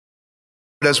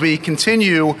As we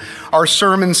continue our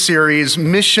sermon series,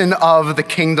 Mission of the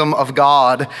Kingdom of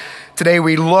God, today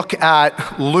we look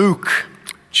at Luke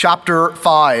chapter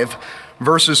 5,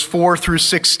 verses 4 through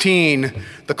 16,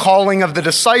 the calling of the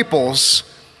disciples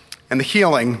and the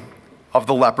healing of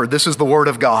the leper. This is the word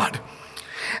of God.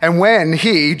 And when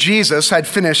he, Jesus, had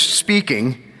finished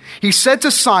speaking, he said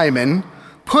to Simon,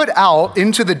 "Put out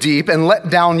into the deep and let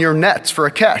down your nets for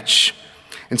a catch."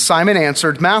 And Simon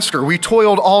answered, "Master, we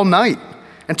toiled all night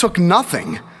and took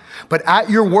nothing, but at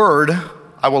your word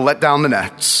I will let down the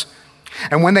nets."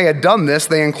 And when they had done this,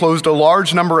 they enclosed a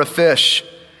large number of fish,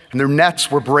 and their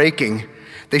nets were breaking.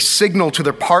 They signaled to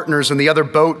their partners in the other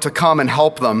boat to come and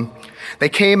help them. They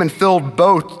came and filled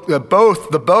both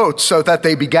the boats so that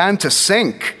they began to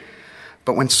sink.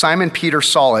 But when Simon Peter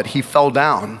saw it, he fell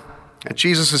down at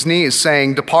Jesus' knees,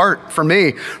 saying, "Depart from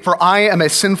me, for I am a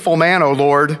sinful man, O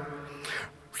Lord."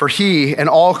 For he and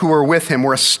all who were with him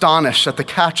were astonished at the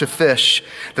catch of fish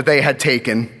that they had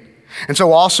taken. And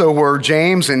so also were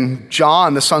James and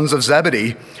John, the sons of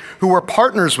Zebedee, who were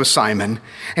partners with Simon.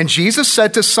 And Jesus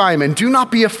said to Simon, "Do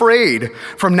not be afraid.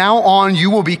 From now on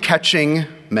you will be catching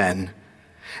men."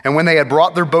 And when they had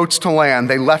brought their boats to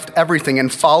land, they left everything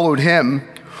and followed him.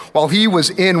 While he was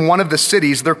in one of the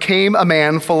cities, there came a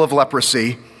man full of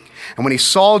leprosy. And when he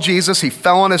saw Jesus, he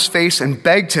fell on his face and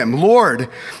begged him, "Lord,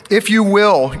 if you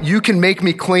will, you can make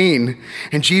me clean."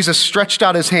 And Jesus stretched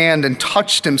out his hand and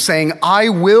touched him, saying, "I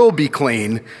will be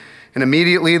clean." And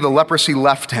immediately the leprosy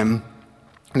left him.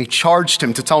 And he charged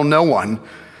him to tell no one,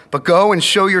 but go and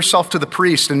show yourself to the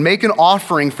priest and make an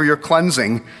offering for your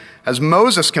cleansing, as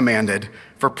Moses commanded,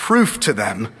 for proof to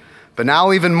them. But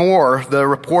now even more, the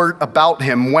report about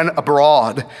him went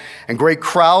abroad, and great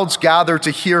crowds gathered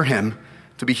to hear him,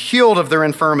 to be healed of their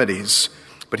infirmities.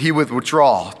 But he would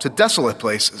withdraw to desolate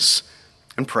places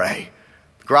and pray.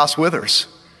 The grass withers,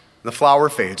 the flower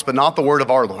fades, but not the word of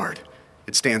our Lord.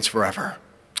 It stands forever.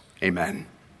 Amen.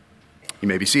 You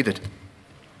may be seated.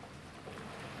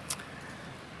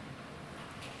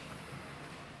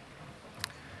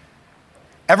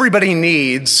 Everybody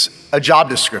needs a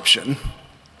job description.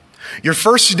 Your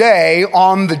first day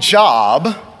on the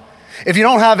job, if you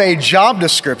don't have a job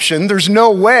description, there's no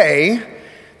way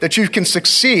that you can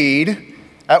succeed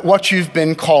at what you've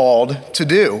been called to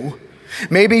do.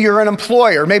 Maybe you're an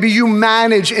employer. Maybe you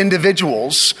manage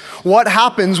individuals. What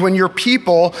happens when your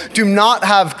people do not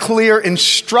have clear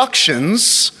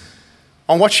instructions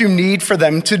on what you need for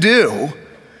them to do?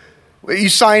 You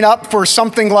sign up for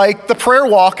something like the prayer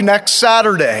walk next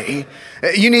Saturday.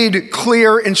 You need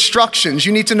clear instructions.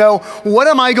 You need to know, what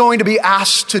am I going to be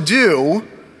asked to do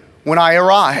when I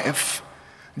arrive?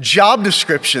 Job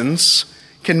descriptions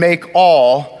can make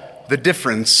all the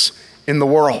difference in the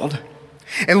world.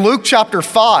 In Luke chapter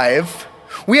 5,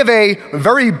 we have a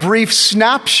very brief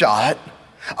snapshot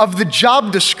of the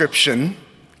job description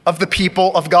of the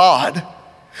people of God.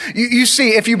 You see,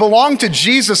 if you belong to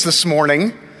Jesus this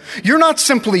morning, you're not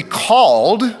simply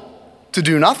called to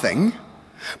do nothing,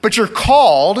 but you're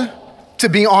called to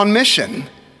be on mission.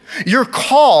 You're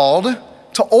called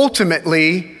to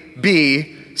ultimately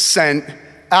be sent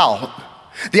out.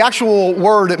 The actual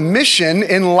word mission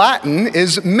in Latin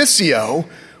is missio,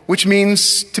 which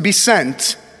means to be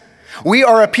sent. We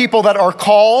are a people that are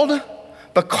called,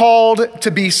 but called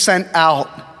to be sent out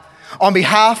on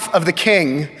behalf of the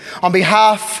King, on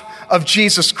behalf of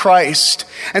Jesus Christ.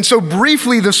 And so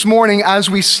briefly this morning, as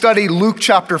we study Luke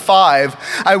chapter 5,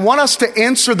 I want us to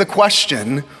answer the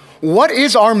question, what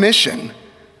is our mission?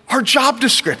 Our job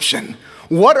description?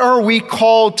 What are we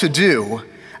called to do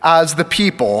as the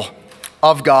people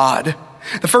of God?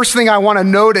 The first thing I want to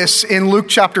notice in Luke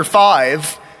chapter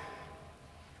 5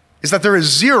 is that there is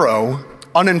zero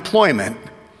unemployment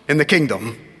in the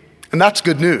kingdom. And that's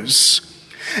good news.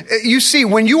 You see,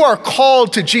 when you are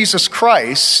called to Jesus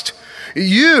Christ,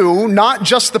 you, not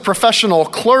just the professional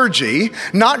clergy,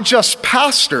 not just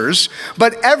pastors,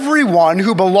 but everyone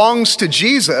who belongs to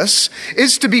Jesus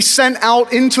is to be sent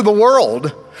out into the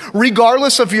world,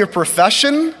 regardless of your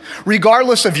profession,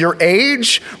 regardless of your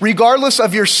age, regardless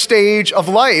of your stage of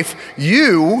life.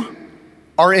 You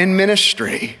are in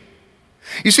ministry.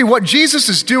 You see, what Jesus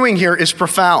is doing here is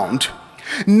profound.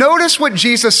 Notice what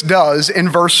Jesus does in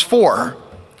verse 4.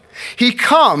 He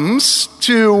comes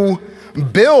to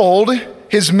build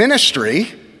his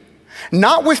ministry,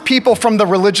 not with people from the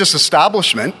religious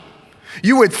establishment.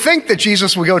 You would think that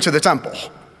Jesus would go to the temple,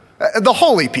 the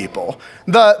holy people,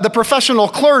 the professional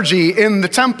clergy in the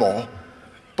temple.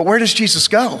 But where does Jesus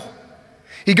go?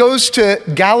 He goes to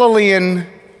Galilean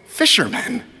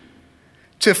fishermen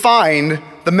to find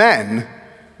the men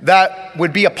that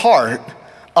would be a part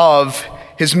of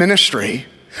his ministry.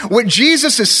 What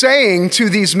Jesus is saying to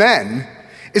these men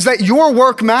is that your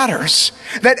work matters,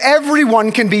 that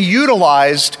everyone can be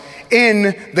utilized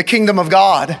in the kingdom of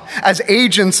God as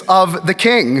agents of the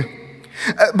King.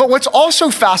 But what's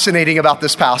also fascinating about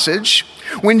this passage,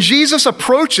 when Jesus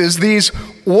approaches these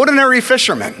ordinary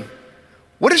fishermen,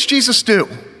 what does Jesus do?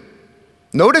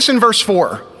 Notice in verse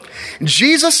 4,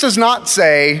 Jesus does not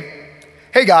say,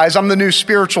 "Hey guys, I'm the new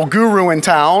spiritual guru in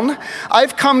town.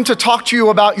 I've come to talk to you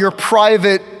about your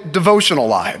private devotional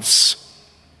lives."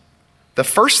 The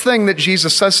first thing that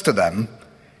Jesus says to them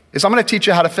is, "I'm going to teach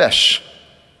you how to fish."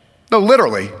 No,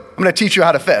 literally, I'm going to teach you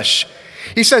how to fish.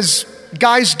 He says,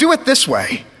 "Guys, do it this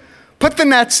way. Put the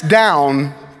nets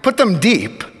down, put them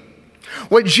deep."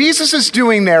 What Jesus is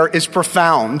doing there is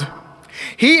profound.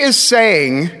 He is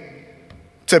saying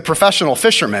to professional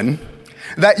fishermen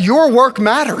that your work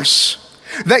matters,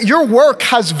 that your work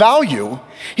has value.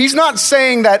 He's not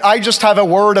saying that I just have a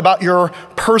word about your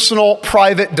personal,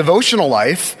 private, devotional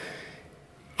life.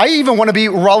 I even want to be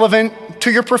relevant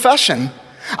to your profession.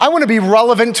 I want to be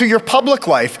relevant to your public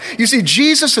life. You see,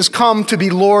 Jesus has come to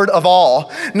be Lord of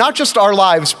all, not just our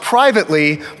lives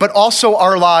privately, but also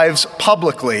our lives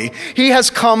publicly. He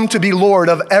has come to be Lord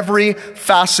of every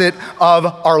facet of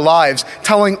our lives,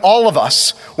 telling all of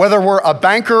us, whether we're a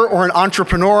banker or an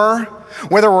entrepreneur,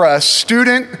 whether we're a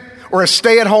student or a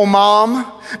stay-at-home mom,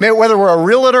 whether we're a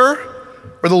realtor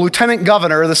or the lieutenant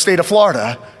governor of the state of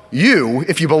Florida, you,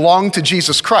 if you belong to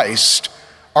Jesus Christ,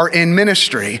 are in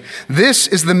ministry. This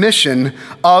is the mission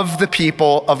of the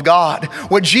people of God.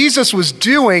 What Jesus was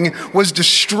doing was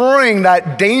destroying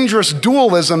that dangerous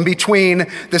dualism between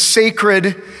the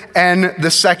sacred and the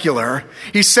secular.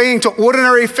 He's saying to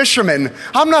ordinary fishermen,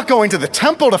 I'm not going to the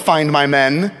temple to find my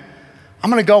men. I'm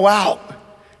going to go out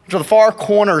to the far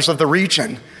corners of the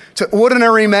region, to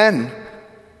ordinary men,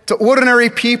 to ordinary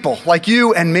people like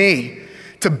you and me,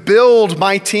 to build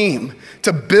my team,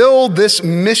 to build this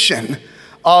mission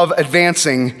of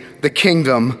advancing the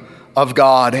kingdom of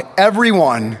God.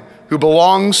 Everyone who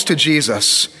belongs to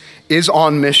Jesus is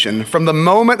on mission from the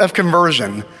moment of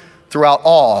conversion throughout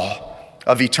all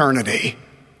of eternity.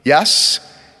 Yes,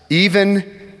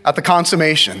 even at the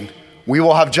consummation, we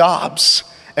will have jobs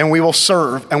and we will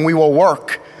serve and we will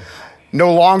work.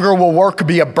 No longer will work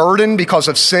be a burden because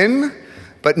of sin,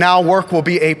 but now work will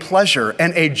be a pleasure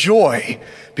and a joy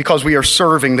because we are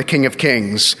serving the King of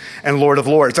Kings and Lord of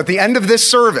Lords. At the end of this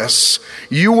service,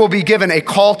 you will be given a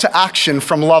call to action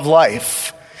from Love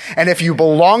Life. And if you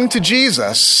belong to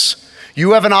Jesus,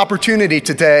 you have an opportunity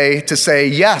today to say,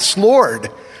 yes, Lord,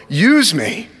 use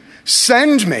me,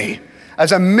 send me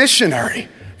as a missionary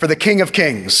for the King of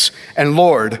Kings and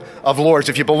Lord of Lords.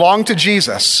 If you belong to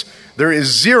Jesus, there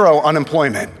is zero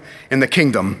unemployment in the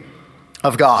kingdom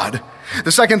of God.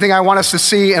 The second thing I want us to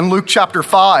see in Luke chapter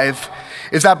 5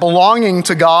 is that belonging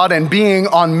to God and being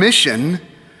on mission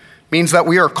means that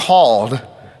we are called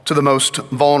to the most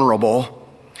vulnerable.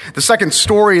 The second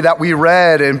story that we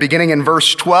read, and beginning in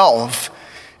verse 12,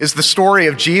 is the story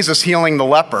of Jesus healing the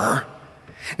leper.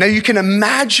 Now you can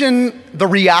imagine the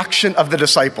reaction of the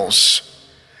disciples.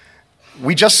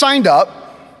 We just signed up.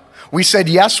 We said,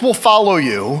 yes, we'll follow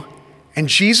you. And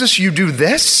Jesus, you do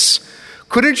this?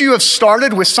 Couldn't you have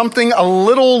started with something a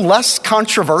little less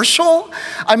controversial?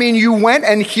 I mean, you went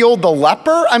and healed the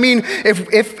leper. I mean,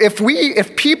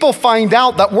 if people find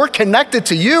out that we're connected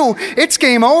to you, it's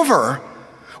game over.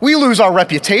 We lose our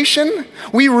reputation.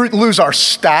 We lose our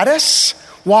status.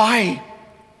 Why?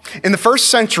 In the first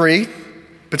century,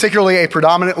 particularly a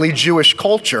predominantly Jewish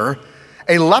culture,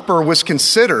 a leper was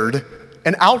considered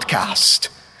an outcast.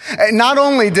 Not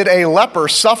only did a leper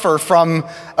suffer from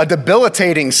a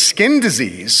debilitating skin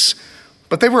disease,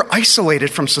 but they were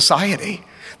isolated from society.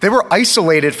 They were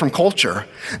isolated from culture.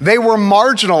 They were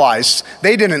marginalized.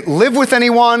 They didn't live with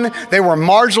anyone. They were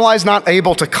marginalized, not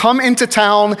able to come into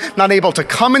town, not able to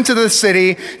come into the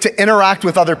city to interact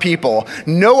with other people.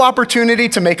 No opportunity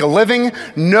to make a living,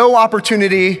 no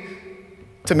opportunity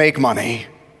to make money.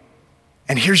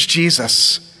 And here's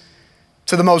Jesus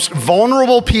to the most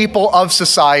vulnerable people of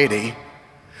society,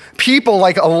 people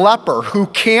like a leper who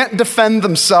can't defend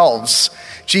themselves.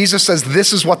 Jesus says,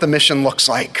 this is what the mission looks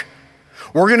like.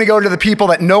 We're going to go to the people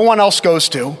that no one else goes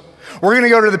to. We're going to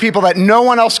go to the people that no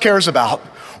one else cares about.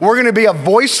 We're going to be a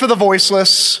voice for the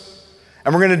voiceless,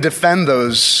 and we're going to defend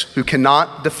those who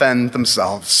cannot defend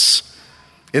themselves.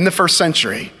 In the first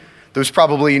century, there was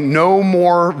probably no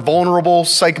more vulnerable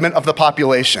segment of the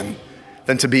population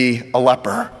than to be a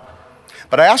leper.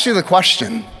 But I ask you the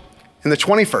question, in the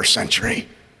 21st century,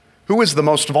 who is the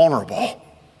most vulnerable?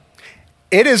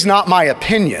 It is not my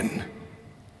opinion.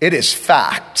 It is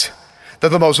fact that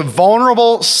the most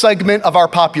vulnerable segment of our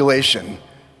population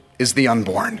is the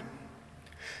unborn.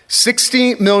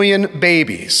 60 million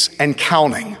babies and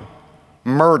counting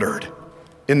murdered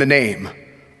in the name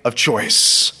of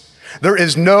choice. There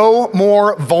is no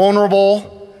more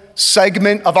vulnerable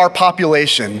segment of our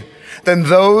population than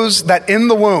those that in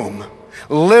the womb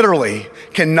literally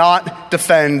cannot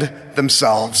defend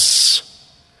themselves.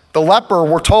 The leper,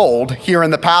 we're told here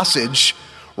in the passage,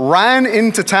 ran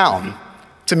into town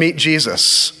to meet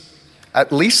Jesus.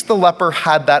 At least the leper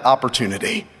had that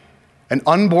opportunity. An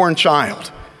unborn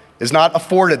child is not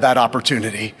afforded that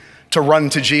opportunity to run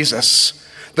to Jesus.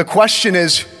 The question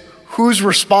is, whose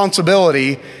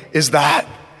responsibility is that?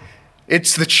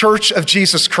 It's the church of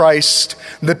Jesus Christ,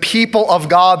 the people of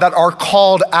God that are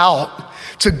called out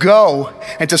to go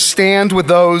and to stand with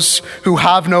those who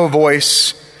have no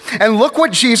voice. And look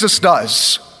what Jesus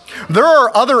does. There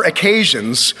are other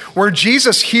occasions where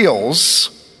Jesus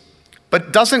heals,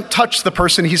 but doesn't touch the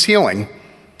person he's healing.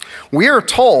 We are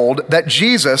told that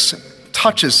Jesus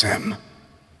touches him.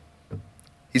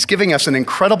 He's giving us an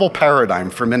incredible paradigm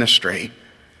for ministry.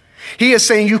 He is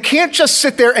saying you can't just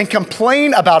sit there and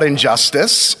complain about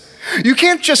injustice. You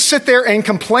can't just sit there and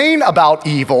complain about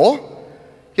evil.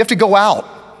 You have to go out,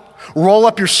 roll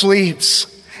up your sleeves,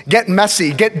 get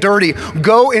messy, get dirty,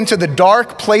 go into the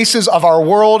dark places of our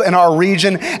world and our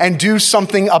region and do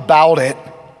something about it.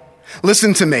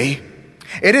 Listen to me.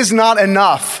 It is not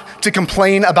enough to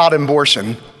complain about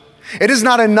abortion. It is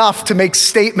not enough to make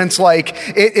statements like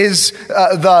it is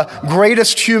the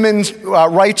greatest human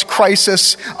rights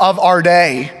crisis of our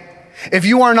day. If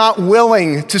you are not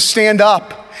willing to stand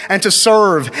up and to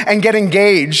serve and get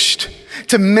engaged,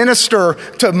 to minister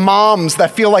to moms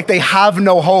that feel like they have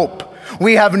no hope,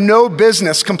 we have no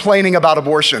business complaining about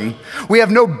abortion. We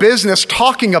have no business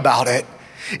talking about it.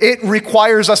 It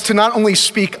requires us to not only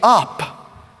speak up,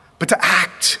 but to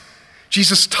act.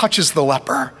 Jesus touches the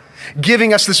leper,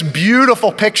 giving us this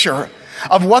beautiful picture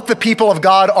of what the people of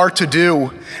God are to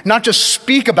do. Not just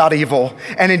speak about evil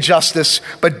and injustice,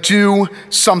 but do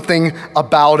something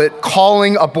about it.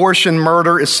 Calling abortion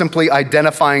murder is simply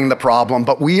identifying the problem,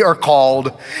 but we are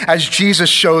called, as Jesus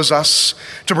shows us,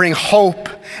 to bring hope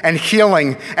and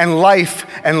healing and life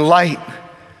and light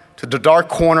to the dark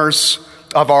corners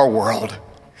of our world.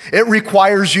 It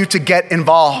requires you to get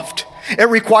involved. It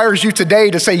requires you today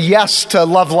to say yes to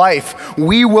Love Life.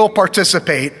 We will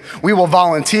participate. We will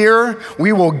volunteer.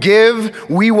 We will give.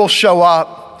 We will show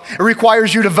up. It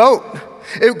requires you to vote.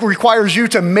 It requires you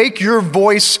to make your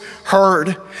voice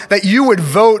heard, that you would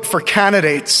vote for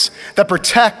candidates that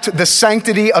protect the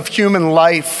sanctity of human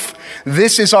life.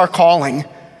 This is our calling.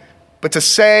 But to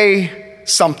say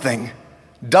something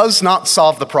does not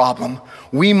solve the problem.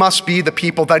 We must be the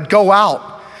people that go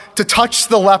out to touch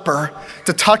the leper,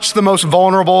 to touch the most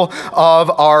vulnerable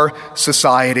of our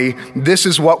society. This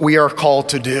is what we are called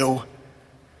to do.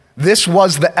 This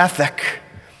was the ethic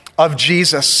of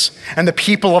Jesus and the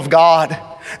people of God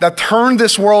that turned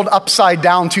this world upside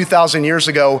down 2,000 years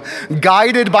ago,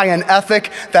 guided by an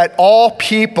ethic that all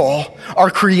people are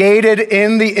created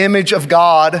in the image of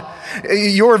God.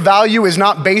 Your value is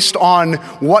not based on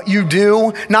what you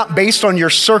do, not based on your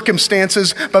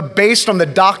circumstances, but based on the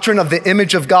doctrine of the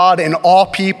image of God in all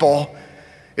people.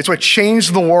 It's what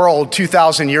changed the world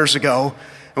 2,000 years ago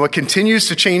and what continues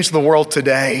to change the world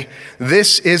today.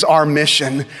 This is our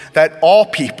mission, that all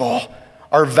people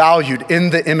are valued in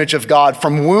the image of God.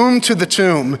 From womb to the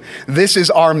tomb, this is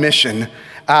our mission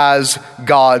as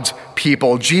God's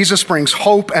people. Jesus brings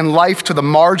hope and life to the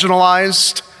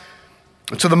marginalized,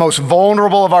 to the most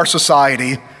vulnerable of our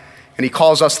society, and he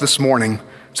calls us this morning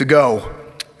to go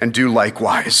and do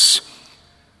likewise.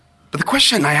 But the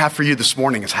question I have for you this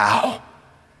morning is how?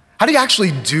 How do you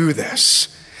actually do this?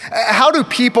 How do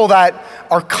people that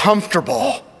are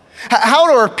comfortable,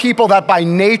 how are people that by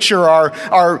nature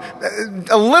are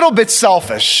a little bit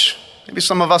selfish, maybe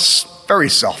some of us very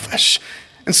selfish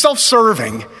and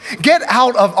self-serving, get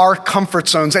out of our comfort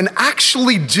zones and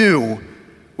actually do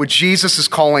what Jesus is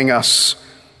calling us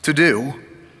to do?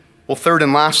 Well, third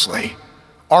and lastly,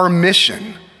 our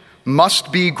mission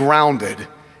must be grounded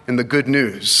in the good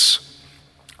news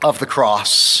of the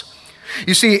cross.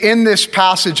 You see, in this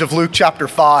passage of Luke chapter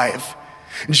 5,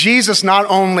 Jesus not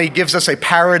only gives us a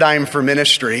paradigm for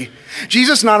ministry,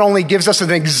 Jesus not only gives us an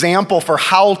example for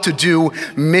how to do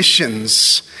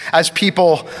missions as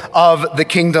people of the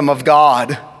kingdom of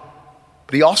God,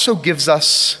 but he also gives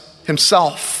us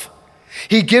himself.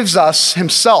 He gives us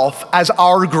himself as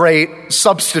our great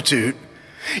substitute.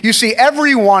 You see,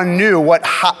 everyone knew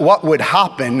what would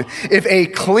happen if a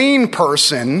clean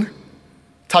person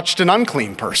touched an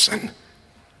unclean person.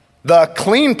 The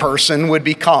clean person would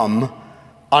become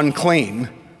unclean.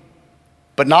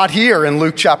 But not here in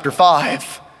Luke chapter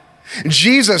 5.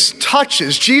 Jesus,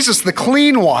 the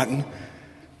clean one,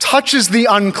 touches the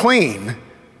unclean,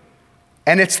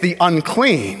 and it's the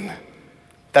unclean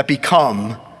that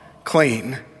become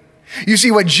clean. You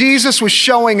see, what Jesus was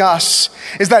showing us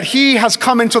is that he has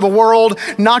come into the world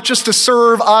not just to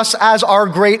serve us as our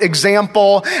great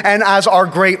example and as our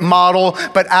great model,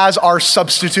 but as our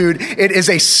substitute. It is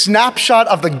a snapshot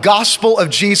of the gospel of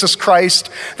Jesus Christ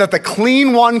that the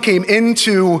clean one came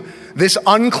into this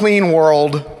unclean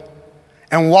world,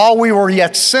 and while we were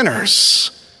yet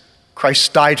sinners,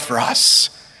 Christ died for us.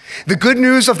 The good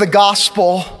news of the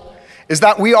gospel is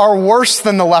that we are worse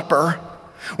than the leper.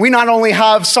 We not only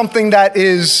have something that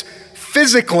is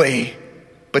physically,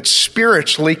 but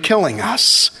spiritually killing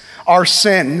us, our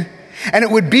sin. And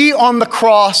it would be on the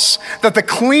cross that the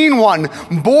clean one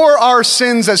bore our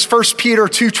sins, as 1 Peter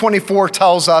 2:24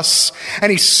 tells us,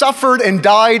 and he suffered and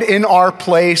died in our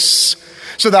place,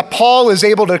 so that Paul is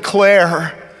able to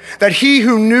declare that he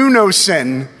who knew no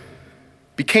sin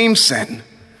became sin,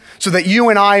 so that you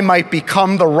and I might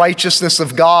become the righteousness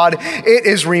of God. It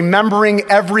is remembering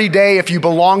every day, if you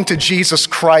belong to Jesus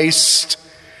Christ,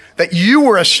 that you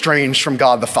were estranged from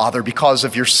God the Father because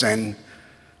of your sin.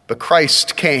 But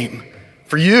Christ came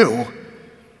for you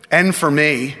and for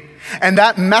me. And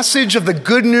that message of the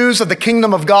good news of the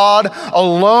kingdom of God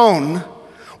alone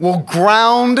will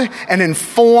ground and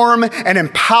inform and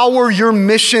empower your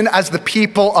mission as the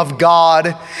people of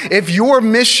God. If your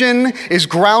mission is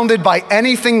grounded by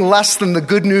anything less than the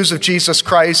good news of Jesus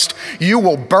Christ, you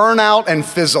will burn out and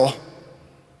fizzle.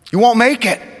 You won't make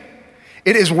it.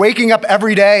 It is waking up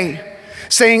every day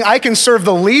saying, I can serve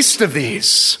the least of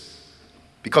these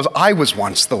because I was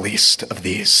once the least of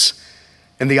these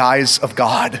in the eyes of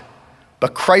God.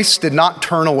 But Christ did not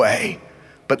turn away,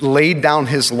 but laid down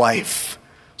his life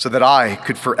so that I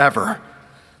could forever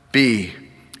be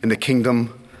in the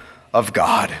kingdom of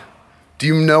God. Do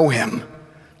you know him?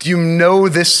 Do you know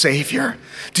this Savior?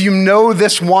 Do you know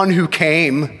this one who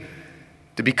came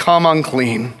to become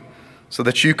unclean so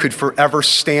that you could forever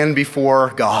stand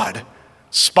before God,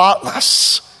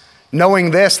 spotless,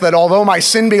 knowing this, that although my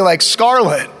sin be like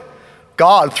scarlet,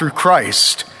 God through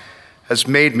Christ has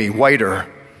made me whiter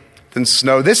than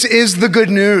snow. This is the good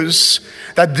news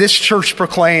that this church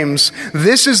proclaims.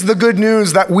 This is the good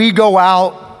news that we go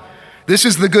out. This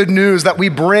is the good news that we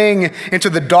bring into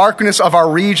the darkness of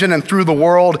our region and through the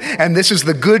world. And this is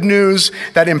the good news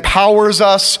that empowers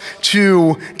us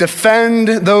to defend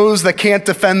those that can't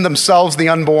defend themselves, the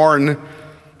unborn.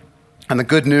 And the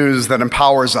good news that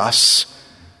empowers us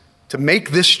to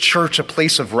make this church a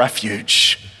place of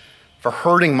refuge for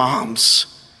hurting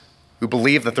moms who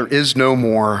believe that there is no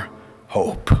more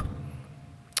hope.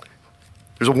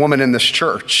 There's a woman in this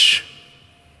church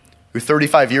who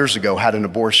 35 years ago had an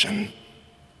abortion.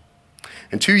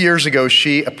 And 2 years ago,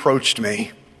 she approached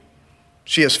me.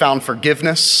 She has found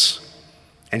forgiveness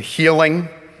and healing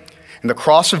in the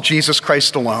cross of Jesus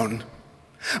Christ alone.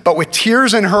 But with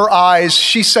tears in her eyes,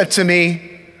 she said to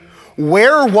me,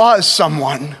 where was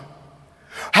someone?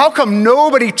 How come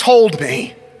nobody told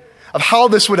me of how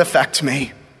this would affect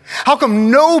me? How come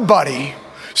nobody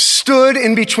stood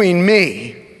in between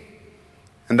me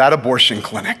and that abortion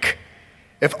clinic?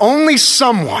 If only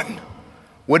someone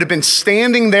would have been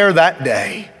standing there that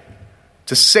day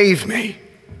to save me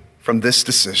from this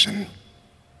decision.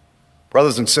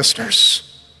 Brothers and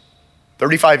sisters,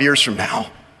 35 years from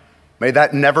now, may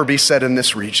that never be said in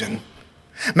this region.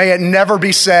 May it never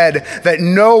be said that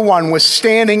no one was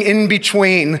standing in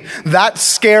between that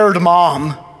scared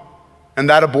mom and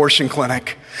that abortion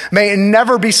clinic. May it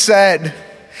never be said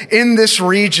in this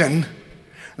region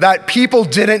that people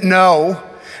didn't know,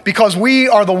 because we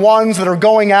are the ones that are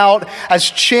going out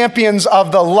as champions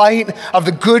of the light of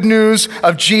the good news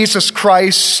of Jesus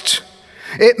Christ.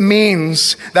 It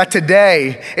means that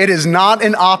today it is not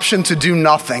an option to do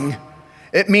nothing.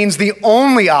 It means the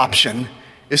only option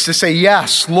is to say,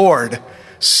 yes, Lord,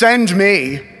 send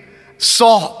me,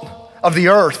 salt of the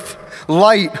earth,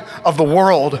 light of the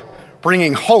world,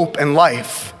 bringing hope and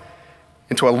life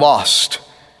into a lost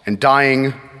and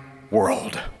dying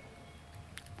world.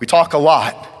 We talk a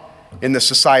lot in this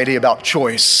society about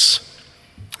choice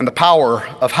and the power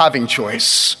of having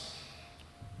choice.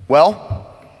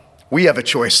 Well, we have a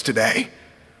choice today.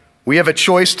 We have a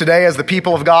choice today as the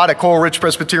people of God at Coral Ridge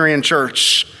Presbyterian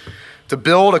Church to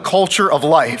build a culture of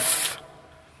life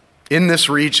in this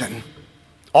region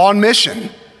on mission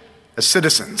as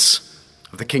citizens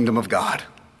of the kingdom of God.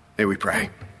 May we pray.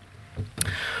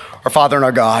 Our Father and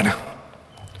our God,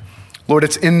 Lord,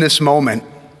 it's in this moment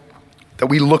that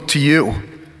we look to you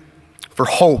for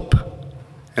hope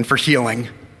and for healing.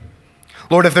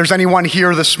 Lord, if there's anyone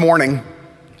here this morning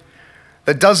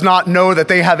that does not know that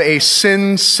they have a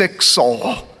sin-sick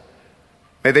soul,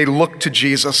 may they look to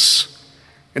Jesus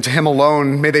and to him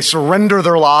alone. May they surrender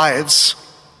their lives.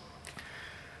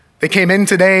 They came in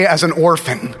today as an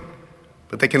orphan,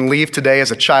 but they can leave today as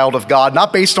a child of God,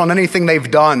 not based on anything they've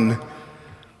done,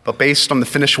 but based on the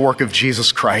finished work of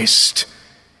Jesus Christ.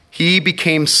 He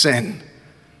became sin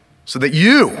so that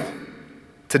you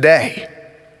today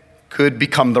could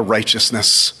become the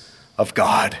righteousness of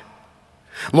God.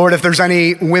 Lord, if there's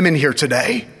any women here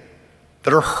today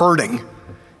that are hurting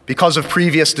because of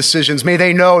previous decisions, may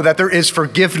they know that there is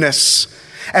forgiveness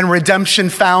and redemption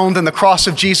found in the cross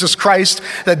of Jesus Christ,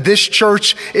 that this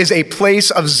church is a place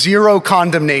of zero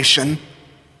condemnation,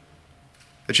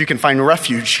 that you can find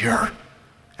refuge here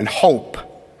and hope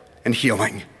and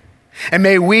healing. And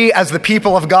may we, as the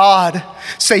people of God,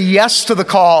 say yes to the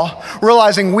call,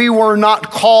 realizing we were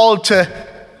not called to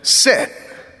sit,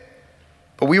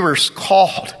 but we were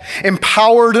called,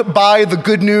 empowered by the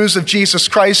good news of Jesus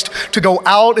Christ, to go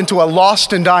out into a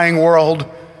lost and dying world,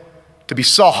 to be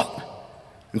salt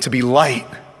and to be light,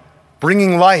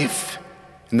 bringing life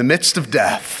in the midst of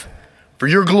death, for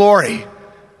your glory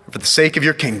and for the sake of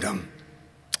your kingdom.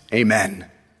 Amen.